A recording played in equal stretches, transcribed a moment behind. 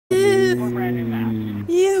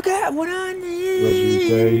got what I need. What you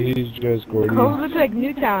say? He's just Gordy. Cove looks like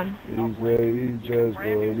Newtown. He say he's just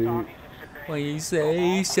Gordy. When you say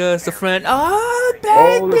he's just a friend. Oh, baby.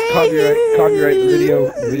 Oh, that's copyright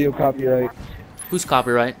video copyright. Who's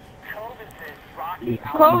copyright?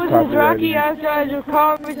 Cove is rocky outside the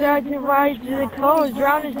car beside the right to the coast.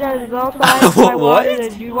 Drown is all sides by water.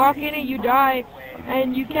 If you walk in it, you die.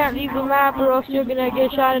 And you can't leave the map or else you're gonna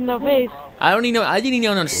get shot in the face. I didn't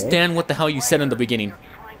even understand what the hell you said in the beginning.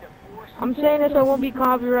 I'm saying this, I won't be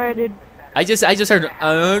copyrighted. I just heard.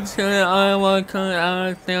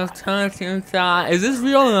 Is this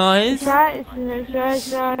real life?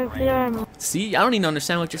 See, I don't even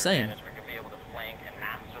understand what you're saying.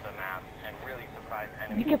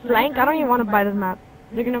 You can flank? I don't even want to buy this map.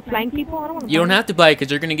 They're gonna flank people? I don't want to. You don't have to buy it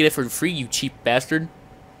because you're gonna get it for free, you cheap bastard.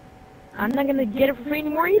 I'm not gonna get it for free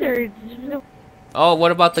anymore either. Oh,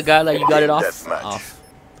 what about the guy that you got it off?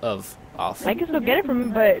 I can still get it from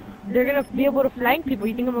him, but they're gonna be able to flank people.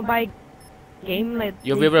 You think I'm gonna buy a game like?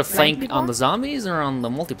 You'll be able to flank on the zombies or on the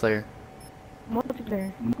multiplayer?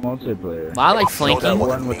 Multiplayer. Multiplayer. I like flanking. I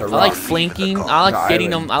like flanking. I like getting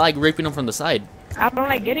them. I like raping them from the side. I don't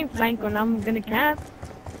like getting flanked when I'm gonna camp.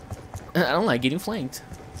 I don't like getting flanked.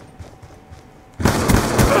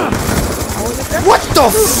 What the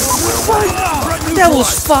f? That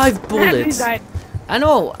was 5 bullets. I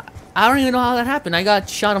know. I don't even know how that happened. I got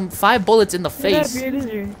shot 5 bullets in the face.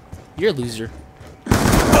 You're a loser.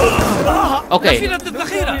 Okay.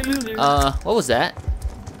 What was that?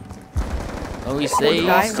 Oh, we say he's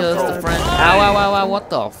just a friend. Ow, ow, ow, ow, what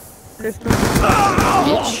the f? Bitch.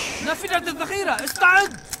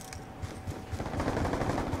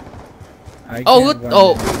 Oh, look.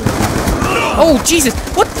 Oh. Oh, Jesus.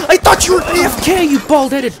 What? I thought you were AFK, you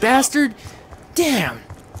bald-headed bastard. Damn.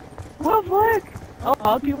 What? Oh,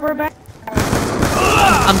 all people are back.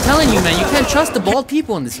 I'm telling you, man, you can't trust the bald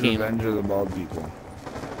people in this game. Revenge of the bald people.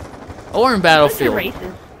 Or in Battlefield.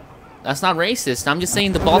 Racist. That's not racist. I'm just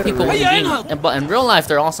saying the bald people in the game. In real life,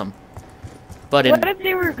 they're awesome. But in... What if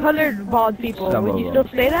they were colored bald people? Would you still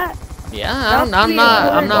say that? Yeah, I'm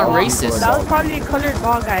not racist. That was probably a colored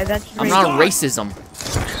bald guy. That's racist. I'm not racism.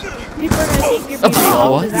 People are gonna think you're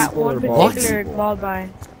being that one particular bald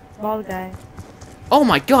guy. Oh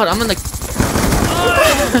my god, I'm in the...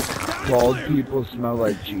 Bald people smell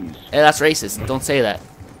like cheese. Hey, that's racist. Don't say that.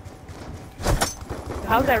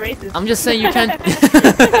 How's that racist? I'm just saying you can't...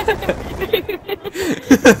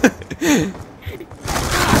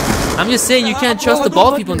 I'm just saying you can't trust the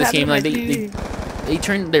bald people in this game. Like, they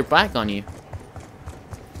turn their back on you.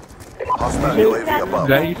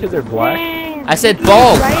 That you said they're black? I said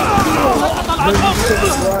bald.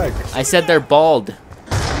 I said they're bald. You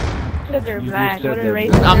said they're black. What a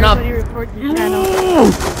racist. racist. I'm not.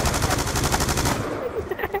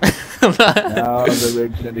 Now the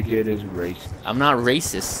Rig Syndicate is racist. I'm not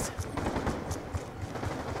racist.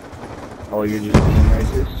 Oh, you're just being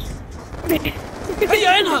racist?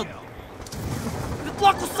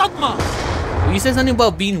 You said something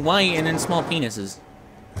about being white and then small penises.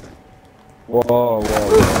 Whoa.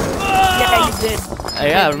 Yeah, you did.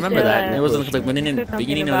 Yeah, I remember that. It was like the beginning of the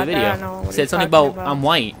video. You said something about I'm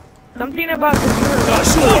white. Something about the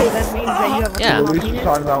that means that you have a Yeah. small At least penis. you're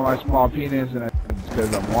talking about my small penis and it's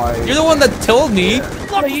because I'm white. You're the one that told me.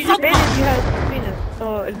 So you just stated you have a penis,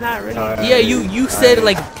 so it's not really. Yeah, you said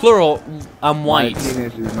like plural. I'm white. My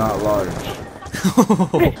penis is not large.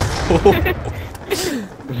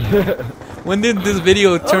 When did this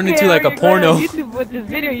video turn into like a porno? On YouTube with this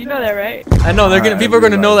video, you know that, right? I know people are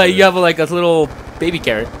gonna know that you have like a little baby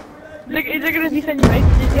carrot. Look, is there gonna be sending you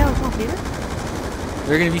messages? Yeah, it's not penis.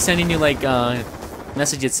 They're gonna be sending you like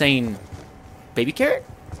messages saying baby carrot.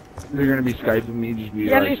 They're gonna be Skyping me, just be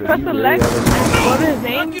Yeah, like, just press the left and go to his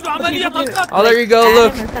name. Oh, there you go.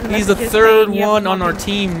 Look, he's the third one on our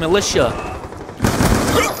team, Militia.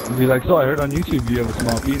 Be like, so I heard on YouTube you have a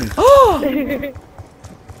small penis. Oh!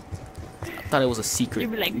 I thought it was a secret.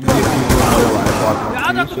 You'd be like, So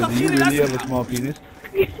do you really have a small penis?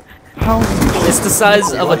 How? It's the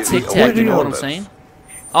size of a Tic Tac. You know what I'm saying?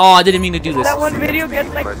 Oh, I didn't mean to do this. that one video gets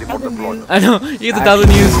like 1,000 views. I know. He gets 1,000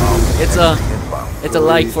 views. It's a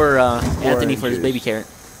like for Anthony for his baby carrot.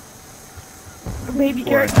 Baby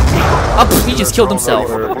carrot. Oh, he just killed himself.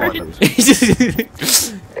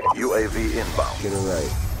 UAV inbound. Get it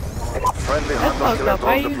right. Friendly That's fucked up.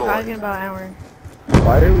 Why are you deployed. talking about our?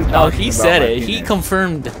 Why are we talking Oh, he about said my it. He penis?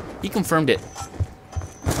 confirmed. He confirmed it.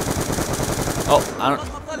 Oh, I don't.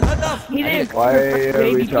 He didn't. Why are we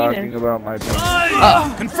Baby talking penis. about my penis?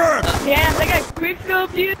 Confirmed. Damn, they got quick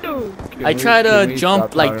scope you. I tried Can to we jump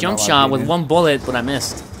stop like talking jump about my shot with penis? 1 bullet, but I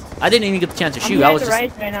missed. I didn't even get the chance to shoot. I was just.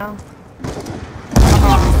 Right now.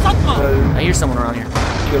 I hear someone around here.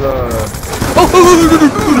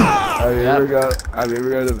 Have you ever got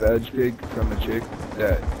a veg pic from a chick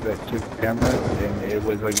that took a camera and it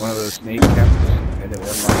was like one of those snake cameras and it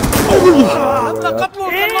went like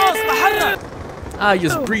I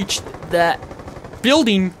just breached that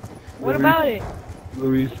building. What about it?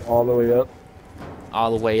 Luis, all the way up.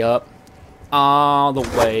 All the way up. All the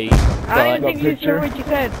way. I didn't think you heard what you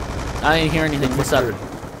said. I didn't hear anything. What's up?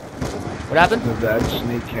 What happened? The veg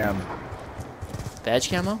snake cam. Badge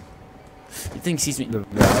camo? You think he sees me? The veg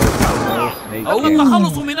snake Oh. cam.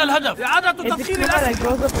 It's the camera that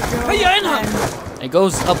goes up the girl. It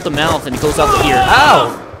goes up the mouth and it goes out the ear.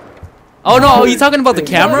 Ow! Oh no, are you talking about the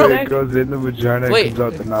camera? It goes in the vagina and comes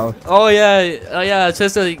out the mouth. Oh yeah, yeah, it's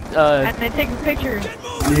just a, And they take a picture.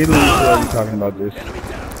 You know talking about this.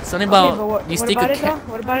 something about, Okay, what, you what stick about a it though?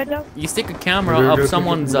 What about it though? you stick a camera up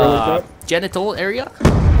someone's genital area.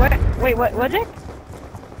 What? Wait, what? What's it?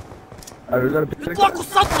 I got a picture. What?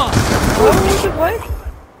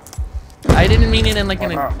 I didn't mean it in like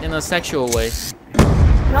in a sexual way.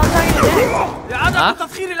 No, I'm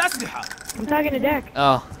talking to Deck. Huh? I'm talking to Deck.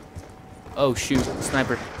 Oh. Oh shoot,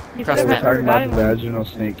 sniper. You Cross said the We're map. talking about the vaginal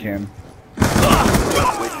snake cam.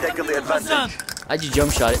 We've taken the advantage. I just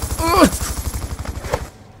jump shot it.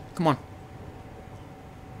 Come on.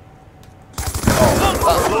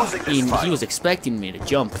 He was expecting me to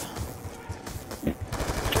jump.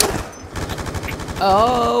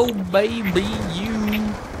 Oh baby,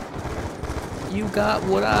 you got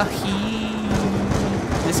what I hear.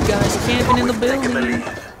 This guy's camping in the building.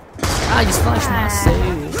 I just flashed myself.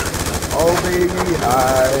 Oh baby,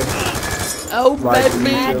 hi. Oh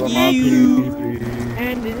baby,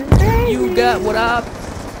 And this is crazy. you got what I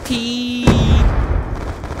pee.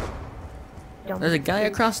 There's a guy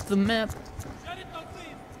across the map.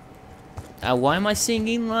 Why am I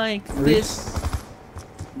singing like this?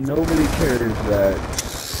 Nobody cares that.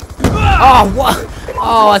 Oh what?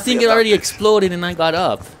 Oh, I think it already exploded and I got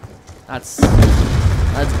up. That's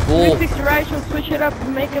bull. 360 right, she'll switch it up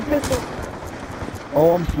and make a pistol.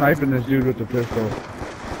 Oh, I'm sniping this dude with the pistol.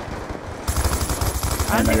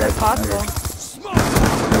 I don't think that's possible.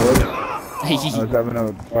 I was having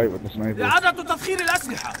a fight with the sniper.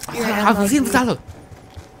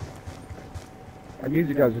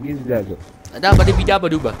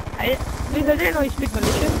 Dabba-dibby-dabba-dooba. Please, I didn't know you speak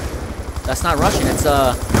Malaysian. That's not Russian, it's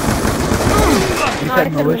No, I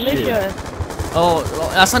said militia. oh,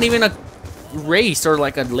 that's not even a race or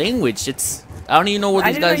like a language. It's, I don't even know what I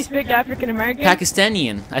these didn't know you guys. speak African American.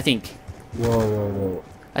 Pakistani, I think. Whoa, whoa, whoa.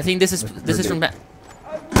 I think this is from. That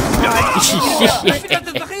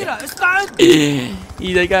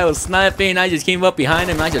guy was sniping. I just came up behind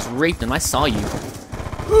him. And I just raped him. I saw you.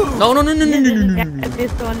 No. A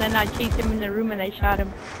pistol and then I chased him in the room and I shot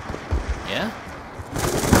him. Yeah.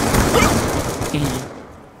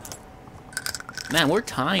 Man, we're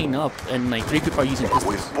tying up and like 3 people are using pistols.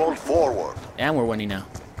 We've pulled forward. And we're winning now.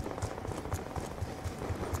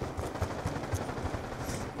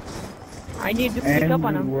 I need to pick up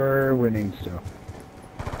on him. We're winning still.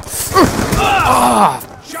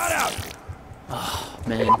 Shot out. Oh,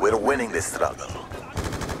 man. We're winning this struggle.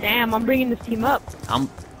 Damn, I'm bringing this team up. I'm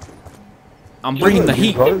bringing the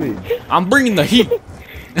heat. I'm bringing the heat.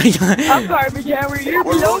 I'm garbage hour, you're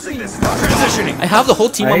We're below losing me. this fight. Transitioning. I have the whole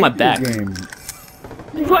team on my back.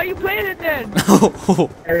 Why are you playing it then?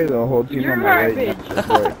 Carry the whole team You're on my right.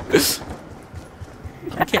 garbage.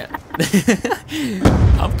 I can't.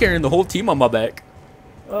 I'm carrying the whole team on my back.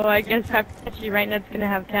 Oh, I guess actually right now it's gonna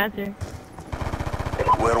have cancer.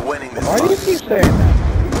 We're winning this Why do you fight. keep saying that?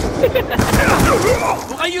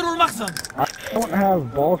 I don't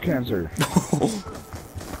have ball cancer.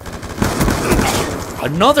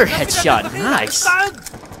 Another headshot. Nice.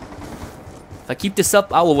 If I keep this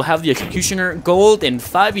up, I will have the Executioner gold in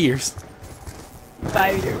 5 years.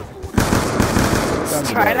 5 years. Sounds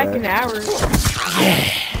Try about like an right. hour. Yeah.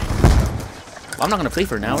 I'm not gonna play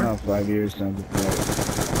for an hour. No, 5 years sounds about right.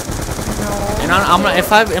 And I'm not, if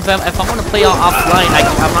I want to play offline,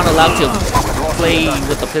 I'm not allowed to play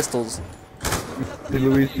with the pistols. Hey,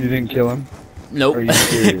 Luis, you didn't kill him? Nope. Are you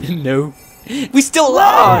serious? No. We still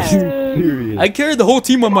lost. Serious. I carried the whole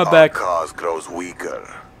team on my Our back. cause grows weaker.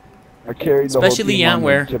 I carried the Especially whole team on the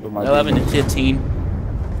Antwer, tip of my 11 finger. and 15.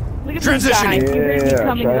 Look at this guy. He really Yeah,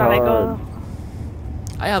 coming try out like, hard. oh.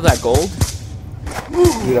 I have that gold.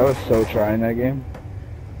 Dude, I was so trying that game.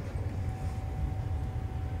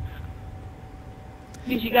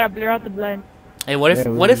 You gotta blur out the blood. Hey, what if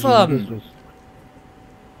Yeah,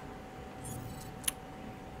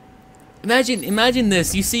 imagine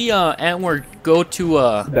this. You see Antwer go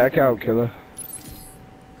to Back out, killer.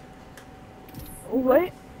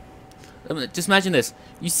 What? Just imagine this.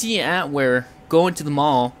 You see Antware going to the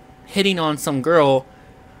mall, hitting on some girl,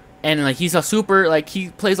 and like he's a super, like he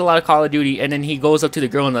plays a lot of Call of Duty, and then he goes up to the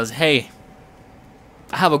girl and says, "Hey,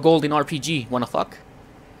 I have a golden RPG. Wanna fuck?"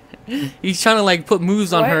 He's trying to like put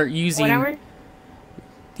moves on her using. Whatever.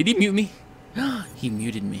 Did he mute me? He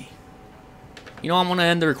muted me. You know, I'm gonna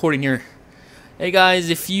end the recording here. Hey guys,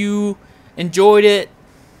 if you enjoyed it,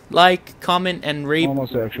 like, comment, and rate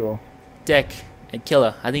Homosexual. Deck and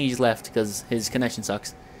Killa. I think he just left because his connection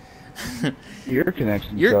sucks. Your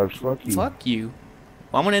connection sucks. Fuck you. Fuck you.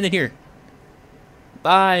 Well, I'm gonna end it here.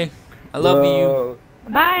 Bye. I love you.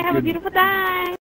 Bye. Have a beautiful day.